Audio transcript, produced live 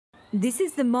This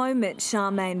is the moment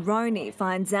Charmaine Roney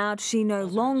finds out she no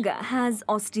longer has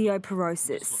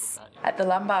osteoporosis. At the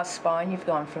lumbar spine, you've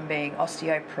gone from being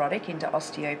osteoporotic into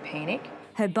osteopenic.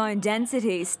 Her bone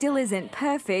density still isn't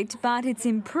perfect, but it's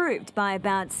improved by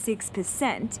about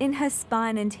 6% in her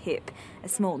spine and hip, a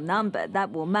small number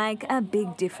that will make a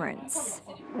big difference.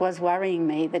 It was worrying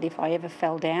me that if I ever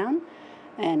fell down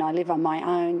and I live on my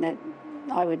own, that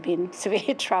I would be in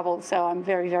severe trouble, so I'm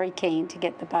very, very keen to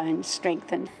get the bones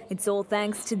strengthened. It's all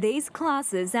thanks to these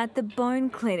classes at the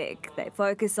Bone Clinic. They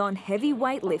focus on heavy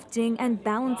weightlifting and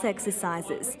balance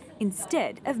exercises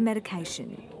instead of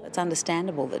medication. It's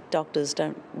understandable that doctors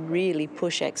don't really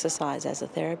push exercise as a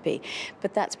therapy,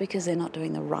 but that's because they're not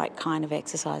doing the right kind of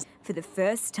exercise. For the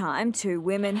first time, 2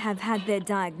 women have had their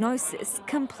diagnosis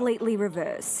completely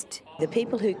reversed. The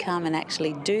people who come and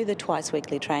actually do the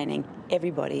twice-weekly training,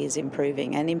 everybody is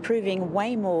improving, and improving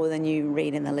way more than you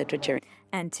read in the literature.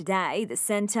 And today, the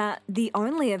centre, the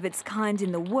only of its kind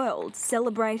in the world,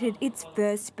 celebrated its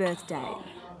first birthday.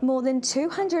 More than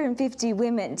 250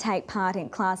 women take part in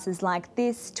classes like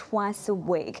this twice a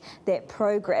week. Their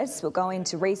progress will go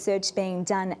into research being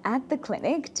done at the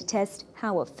clinic to test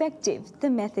how effective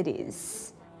the method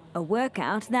is. A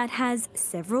workout that has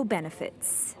several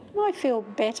benefits. I feel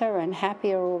better and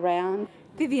happier all round.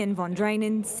 Vivian von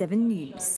Drainen, 7 News.